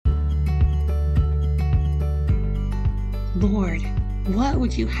Lord, what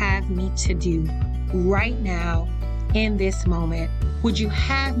would you have me to do right now in this moment? Would you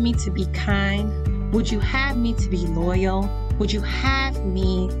have me to be kind? Would you have me to be loyal? Would you have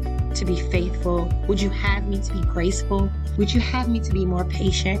me to be faithful? Would you have me to be graceful? Would you have me to be more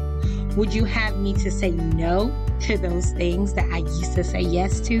patient? Would you have me to say no to those things that I used to say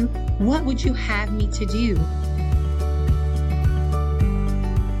yes to? What would you have me to do?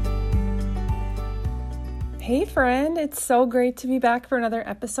 Hey friend, it's so great to be back for another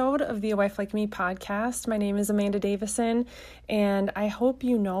episode of the A Wife Like Me podcast. My name is Amanda Davison, and I hope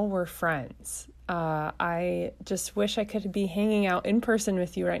you know we're friends. I just wish I could be hanging out in person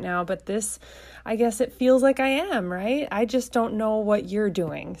with you right now, but I guess it feels like I am, right? I just don't know what you're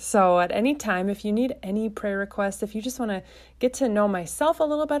doing. So at any time, if you need any prayer requests, if you just want to get to know myself a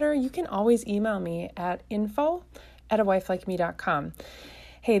little better, you can always email me at info@awifelikeme.com.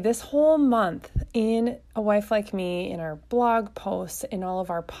 Hey, this whole month in A Wife Like Me, in our blog posts, in all of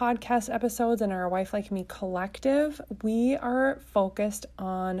our podcast episodes, in our Wife Like Me collective, we are focused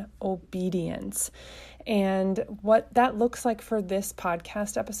on obedience. And what that looks like for this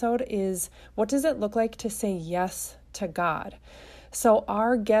podcast episode is, what does it look like to say yes to God? So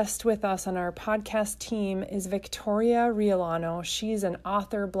our guest with us on our podcast team is Victoria Riollano. She's an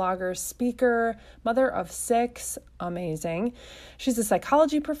author, blogger, speaker, mother of 6, amazing. She's a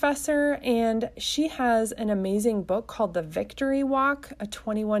psychology professor, and she has an amazing book called The Victory Walk, a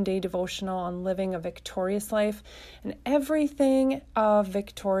 21-day devotional on living a victorious life. And everything of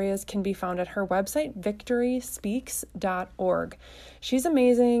Victoria's can be found at her website, victoryspeaks.org. She's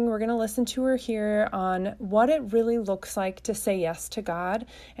amazing. We're going to listen to her here on what it really looks like to say yes to God,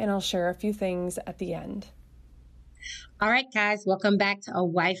 and I'll share a few things at the end. All right, guys, welcome back to A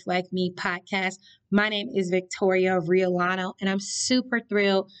Wife Like Me podcast. My name is Victoria Riollano, and I'm super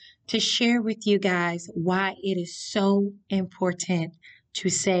thrilled to share with you guys why it is so important to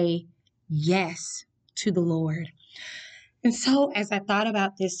say yes to the Lord. And so as I thought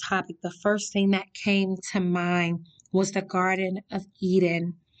about this topic, the first thing that came to mind was the Garden of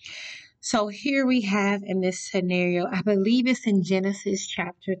Eden. So here we have in this scenario, I believe it's in Genesis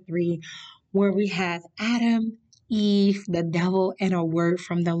chapter 3, where we have Adam, Eve, the devil, and a word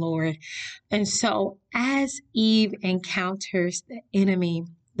from the Lord. And so as Eve encounters the enemy,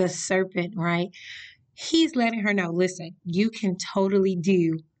 the serpent, right, he's letting her know, listen, you can totally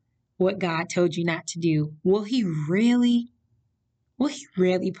do what God told you not to do. Will he really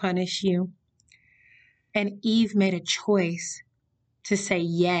punish you? And Eve made a choice to say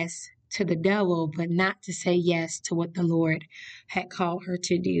yes to the devil, but not to say yes to what the Lord had called her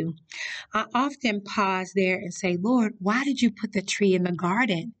to do. I often pause there and say, Lord, why did you put the tree in the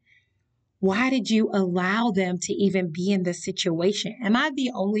garden? Why did you allow them to even be in this situation? Am I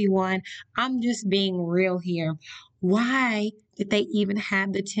the only one? I'm just being real here. Why did they even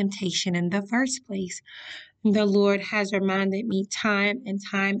have the temptation in the first place? The Lord has reminded me time and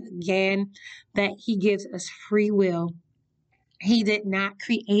time again that he gives us free will. He did not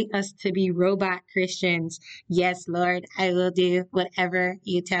create us to be robot Christians. Yes, Lord, I will do whatever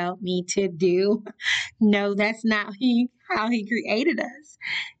you tell me to do. No, that's not how he created us.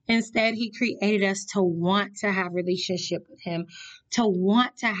 Instead, he created us to want to have relationship with him, to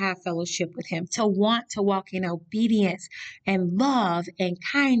want to have fellowship with him, to want to walk in obedience and love and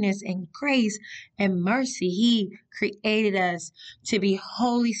kindness and grace and mercy. He created us to be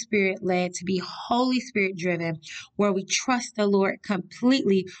Holy Spirit led, to be Holy Spirit driven, where we trust the Lord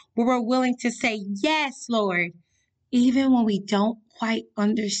completely, where we're willing to say, yes, Lord, even when we don't quite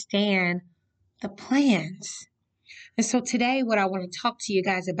understand the plans. And so today, what I want to talk to you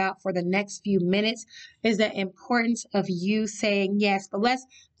guys about for the next few minutes is the importance of you saying yes. But let's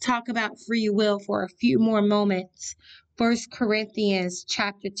talk about free will for a few more moments. 1 Corinthians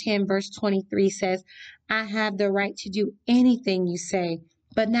chapter 10, verse 23 says, I have the right to do anything you say,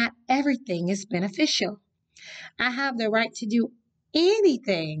 but not everything is beneficial. I have the right to do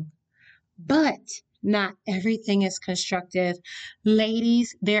anything, but not everything is constructive.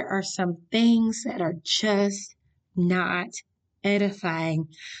 Ladies, there are some things that are just not edifying.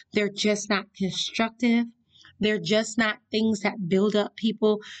 They're just not constructive. They're just not things that build up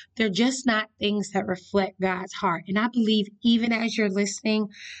people. They're just not things that reflect God's heart. And I believe even as you're listening,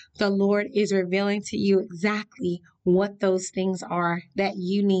 the Lord is revealing to you exactly what those things are that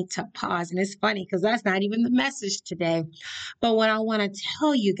you need to pause. And it's funny because that's not even the message today. But what I want to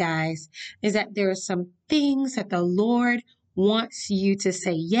tell you guys is that there are some things that the Lord wants you to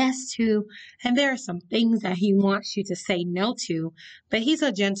say yes to, and there are some things that he wants you to say no to, but he's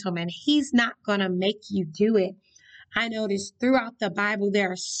a gentleman. He's not going to make you do it. I noticed throughout the Bible,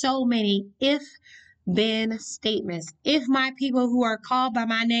 there are so many if then statements. If my people who are called by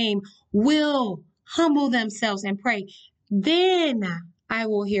my name will humble themselves and pray, then I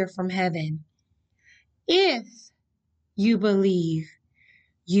will hear from heaven. If you believe,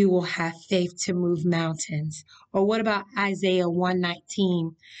 you will have faith to move mountains. Or what about Isaiah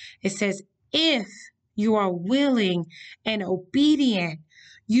 119? It says, if you are willing and obedient,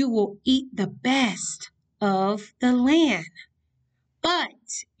 you will eat the best of the land. But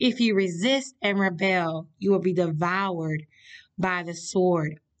if you resist and rebel, you will be devoured by the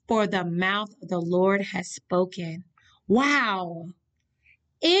sword, for the mouth of the Lord has spoken. Wow.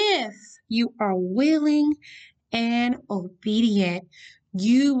 If you are willing and obedient,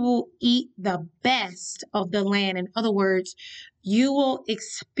 you will eat the best of the land. In other words, you will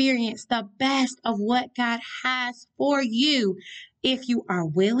experience the best of what God has for you if you are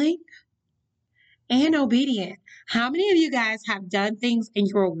willing and obedient. How many of you guys have done things and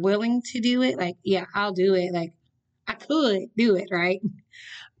you were willing to do it? Like, yeah, I'll do it. Like, I could do it, right?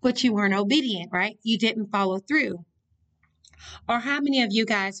 But you weren't obedient, right? You didn't follow through. Or how many of you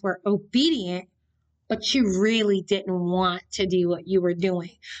guys were obedient, but you really didn't want to do what you were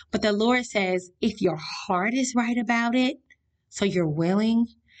doing? But the Lord says, if your heart is right about it, so you're willing,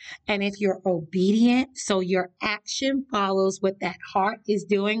 and if you're obedient, so your action follows what that heart is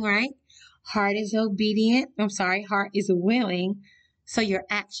doing, right? Heart is obedient. Heart is willing, so your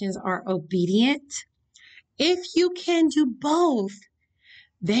actions are obedient. If you can do both,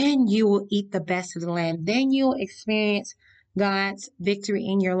 then you will eat the best of the land. Then you will experience God's victory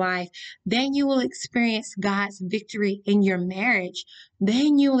in your life. Then you will experience God's victory in your marriage.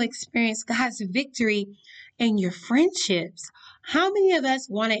 Then you will experience God's victory in your friendships. How many of us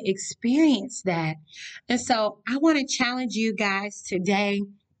want to experience that? And so I want to challenge you guys today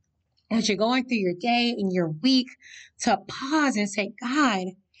as you're going through your day and your week to pause and say, God,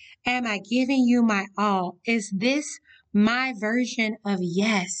 am I giving you my all? Is this my version of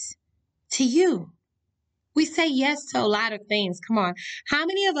yes to you? We say yes to a lot of things. Come on. How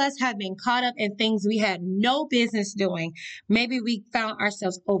many of us have been caught up in things we had no business doing? Maybe we found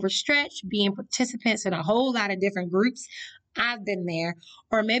ourselves overstretched, being participants in a whole lot of different groups. I've been there.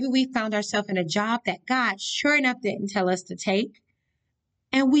 Or maybe we found ourselves in a job that God sure enough didn't tell us to take.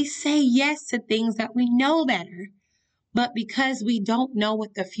 And we say yes to things that we know better. But because we don't know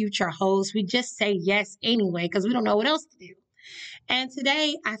what the future holds, we just say yes anyway because we don't know what else to do. And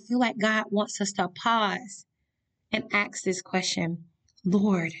today, I feel like God wants us to pause and ask this question,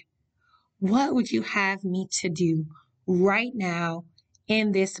 Lord, what would you have me to do right now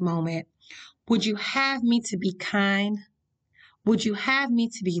in this moment? Would you have me to be kind? Would you have me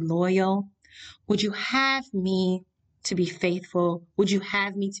to be loyal? Would you have me to be faithful? Would you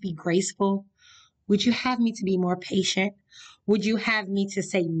have me to be graceful? Would you have me to be more patient? Would you have me to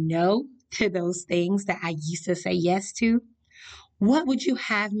say no to those things that I used to say yes to? What would you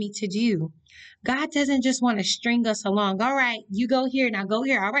have me to do? God doesn't just want to string us along. All right, you go here, now go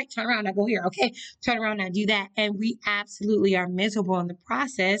here. All right, turn around, now go here. Okay, turn around, now do that. And we absolutely are miserable in the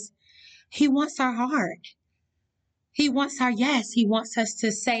process. He wants our heart. He wants our yes. He wants us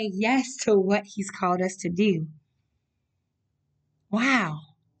to say yes to what he's called us to do. Wow.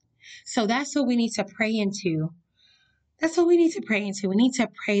 So that's what we need to pray into. That's what we need to pray into. We need to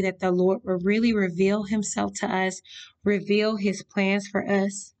pray that the Lord will really reveal himself to us, reveal his plans for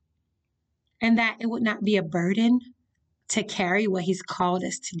us, and that it would not be a burden to carry what he's called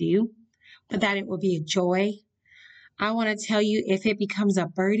us to do, but that it will be a joy. I want to tell you, if it becomes a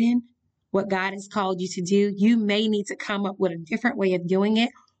burden, what God has called you to do, you may need to come up with a different way of doing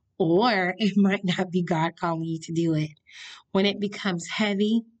it, or it might not be God calling you to do it. When it becomes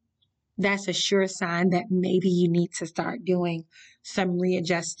heavy, that's a sure sign that maybe you need to start doing some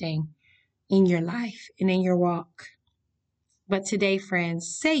readjusting in your life and in your walk. But today,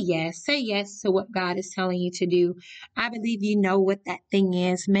 friends, say yes. Say yes to what God is telling you to do. I believe you know what that thing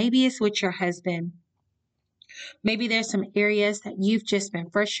is. Maybe it's with your husband. Maybe there's some areas that you've just been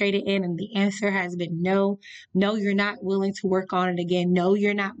frustrated in, and the answer has been no. No, you're not willing to work on it again. No,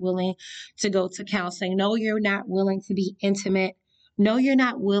 you're not willing to go to counseling. No, you're not willing to be intimate. No, you're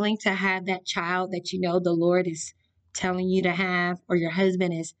not willing to have that child that you know the Lord is telling you to have, or your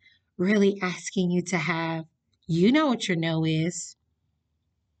husband is really asking you to have. You know what your no is.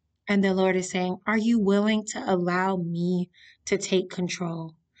 And the Lord is saying, are you willing to allow me to take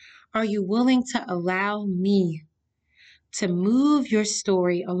control? Are you willing to allow me to move your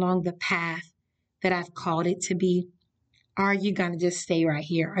story along the path that I've called it to be? Are you going to just stay right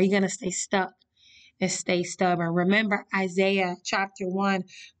here? Are you going to stay stuck and stay stubborn? Remember Isaiah chapter 1,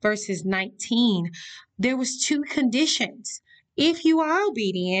 verses 19. There was two conditions. If you are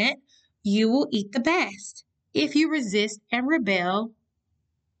obedient, you will eat the best. If you resist and rebel,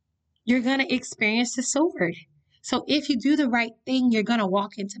 you're going to experience the sword. So if you do the right thing, you're going to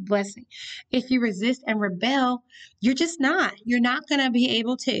walk into blessing. If you resist and rebel, you're just not. You're not going to be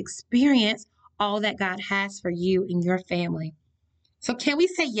able to experience all that God has for you and your family. So can we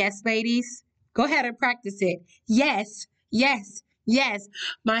say yes, ladies? Go ahead and practice it. Yes, yes, yes.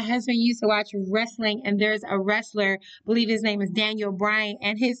 My husband used to watch wrestling, and there's a wrestler, I believe his name is Daniel Bryan,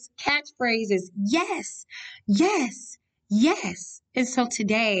 and his catchphrase is yes, yes, yes. And so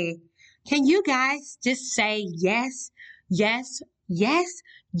today, can you guys just say yes, yes, yes,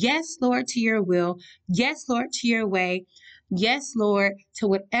 yes, Lord, to your will. Yes, Lord, to your way. Yes, Lord, to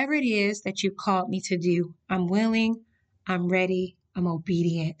whatever it is that you called me to do. I'm willing, I'm ready, I'm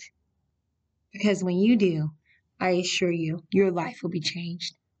obedient. Because when you do, I assure you, your life will be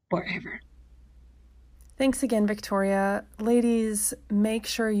changed forever. Thanks again, Victoria. Ladies, make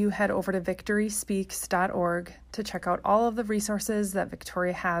sure you head over to victoryspeaks.org to check out all of the resources that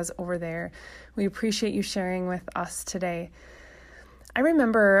Victoria has over there. We appreciate you sharing with us today. I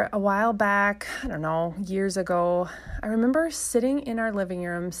remember a while back, I don't know, years ago, I remember sitting in our living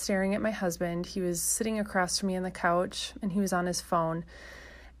room staring at my husband. He was sitting across from me on the couch and he was on his phone.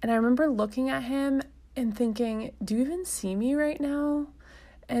 And I remember looking at him and thinking, do you even see me right now?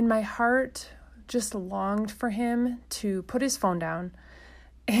 And my heart just longed for him to put his phone down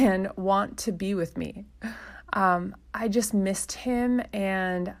and want to be with me. I just missed him,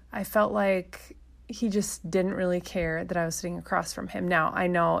 and I felt like he just didn't really care that I was sitting across from him. Now, I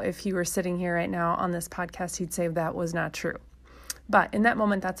know if he were sitting here right now on this podcast, he'd say that was not true. But in that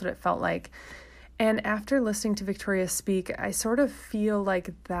moment, that's what it felt like. And after listening to Victoria speak, I sort of feel like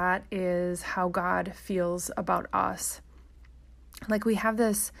that is how God feels about us. Like we have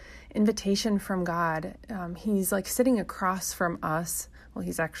this invitation from God. He's like sitting across from us. Well,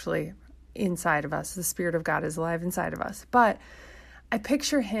 he's actually inside of us. The Spirit of God is alive inside of us. But I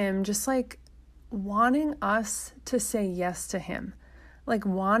picture him just like wanting us to say yes to him, like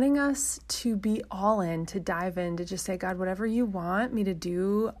wanting us to be all in, to dive in, to just say, God, whatever you want me to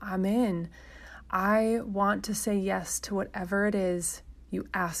do, I'm in. I want to say yes to whatever it is you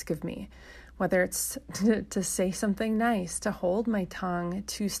ask of me, whether it's to say something nice, to hold my tongue,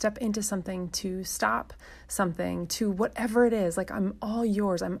 to step into something, to stop something, to whatever it is. Like, I'm all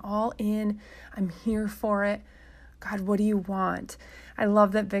yours. I'm all in. I'm here for it. God, what do you want? I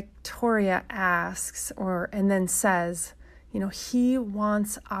love that Victoria asks and then says, he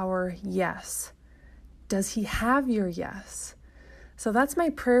wants our yes. Does he have your yes? So that's my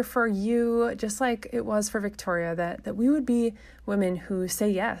prayer for you, just like it was for Victoria, that we would be women who say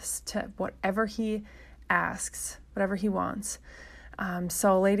yes to whatever he asks, whatever he wants.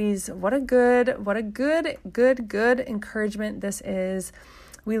 So ladies, what a good encouragement this is.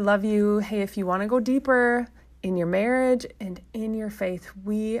 We love you. Hey, if you want to go deeper in your marriage and in your faith,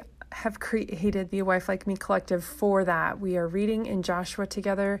 we have created the A Wife Like Me Collective for that. We are reading in Joshua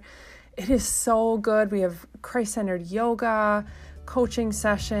together. It is so good. We have Christ-centered yoga, coaching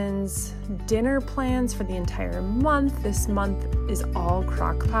sessions, dinner plans for the entire month. This month is all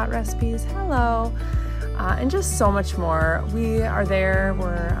crock-pot recipes. Hello. And just so much more. We are there.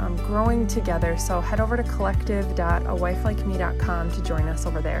 We're growing together. So head over to collective.awifelikeme.com to join us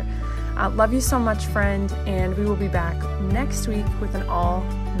over there. Love you so much, friend. And we will be back next week with an all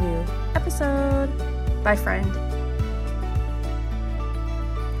new episode. Bye, friend.